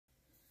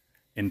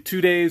In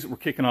 2 days, we're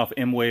kicking off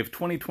MWAVE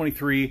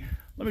 2023.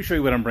 Let me show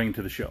you what I'm bringing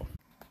to the show.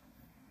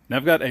 Now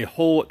I've got a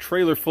whole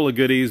trailer full of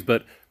goodies,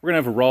 but we're gonna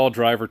have a raw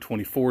driver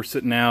 24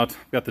 sitting out.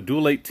 I've got the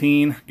dual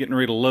 18 getting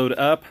ready to load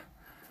up,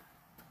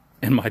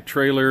 and my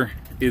trailer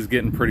is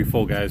getting pretty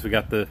full, guys. We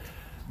got the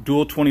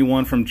dual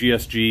 21 from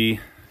GSG,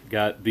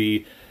 got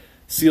the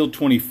sealed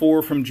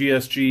 24 from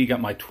GSG,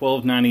 got my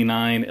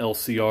 1299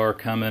 LCR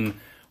coming.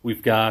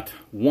 We've got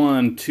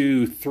 1,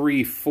 2,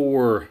 3,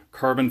 4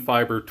 carbon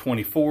fiber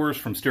 24s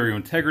from Stereo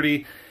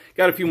Integrity.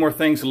 Got a few more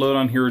things to load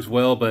on here as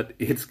well, but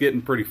it's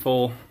getting pretty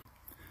full.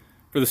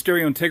 For the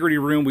Stereo Integrity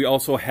room, we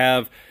also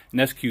have an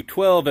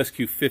SQ12,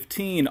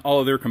 SQ15,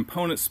 all of their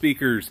component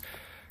speakers,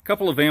 a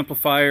couple of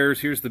amplifiers.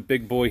 Here's the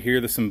big boy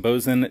here, the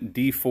Symbosin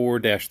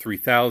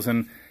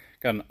D4-3000.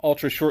 Got an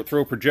ultra short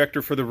throw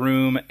projector for the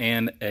room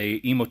and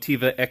a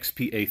Emotiva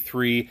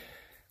XPA3.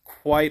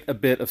 Quite a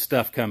bit of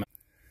stuff coming.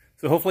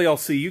 So hopefully I'll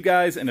see you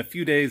guys in a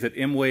few days at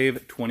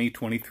MWAVE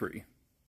 2023.